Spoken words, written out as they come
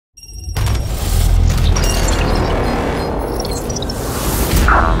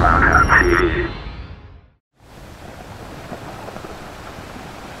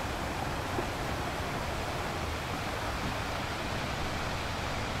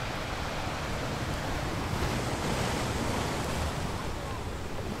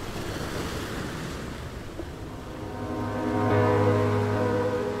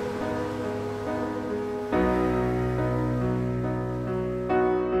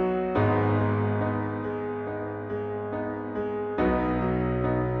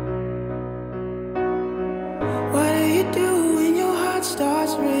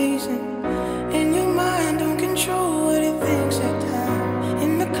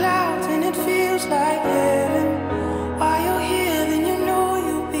feels like heaven. While you're here, then you know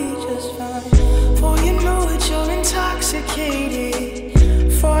you'll be just fine. For you know it, you're intoxicated.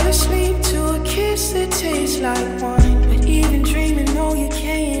 Fall asleep to a kiss that tastes like wine. But even dreaming, no, you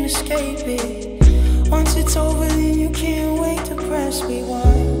can't escape it. Once it's over, then you can't wait to press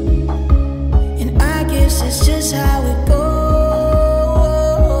rewind. And I guess it's just how it goes.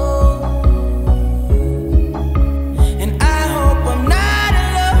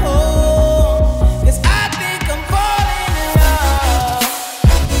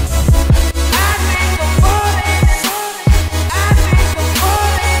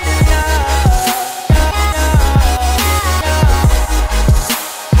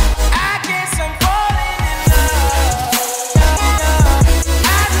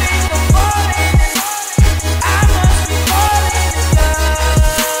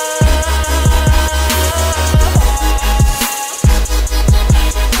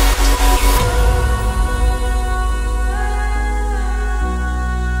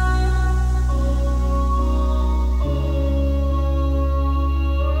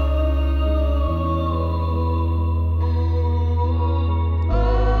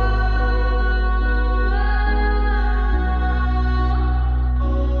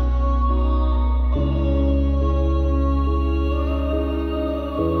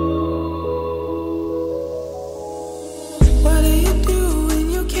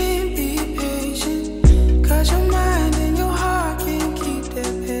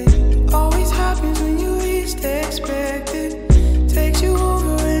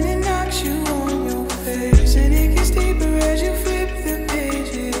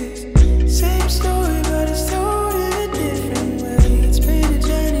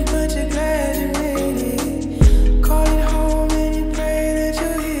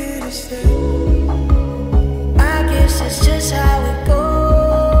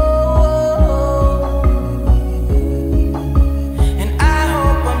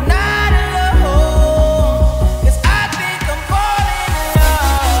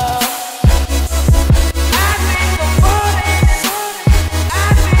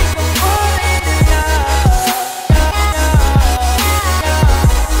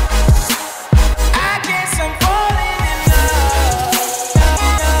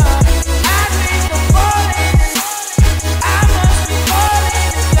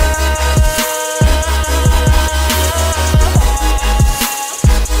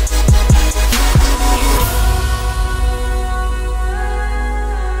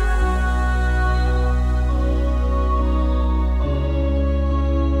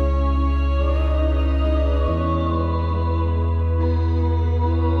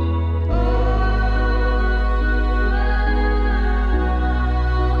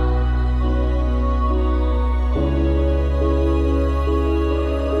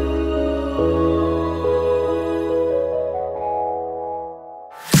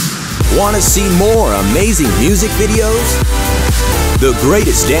 Want to see more amazing music videos? The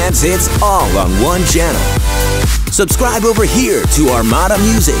greatest dance hits all on one channel. Subscribe over here to Armada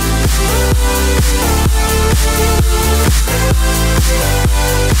Music.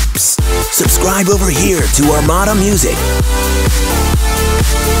 Psst, subscribe over here to Armada Music.